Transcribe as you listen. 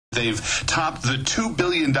They've topped the $2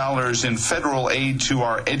 billion in federal aid to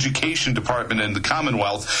our education department in the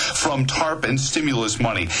Commonwealth from TARP and stimulus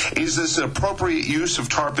money. Is this an appropriate use of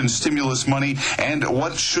TARP and stimulus money, and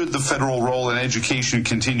what should the federal role in education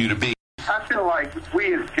continue to be? I feel like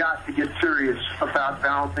we have got to get serious about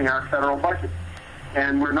balancing our federal budget,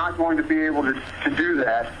 and we're not going to be able to do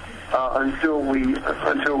that until we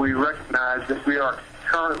recognize that we are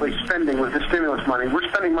currently spending with the stimulus money. We're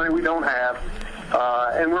spending money we don't have.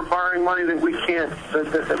 And we're borrowing money that we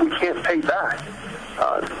can't pay back.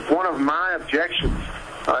 One of my objections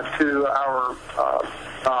to our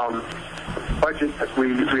budget that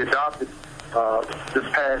we adopted this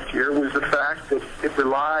past year was the fact that it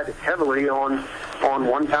relied heavily on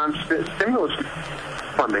one-time stimulus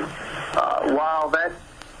funding. While that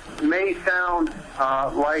may sound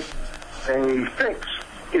like a fix,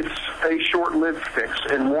 it's a short-lived fix,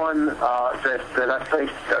 and one that I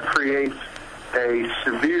think creates a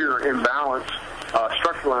severe imbalance,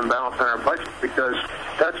 structural imbalance in our budget, because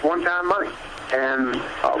that's one-time money. And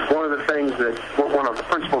one of the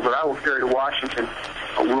principles that I will carry to Washington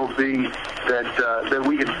will be that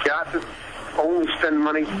we have got to only spend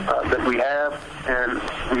money that we have, and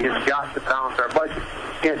we have got to balance our budget.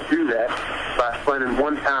 We can't do that by spending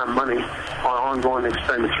one-time money on ongoing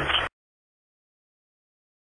expenditures.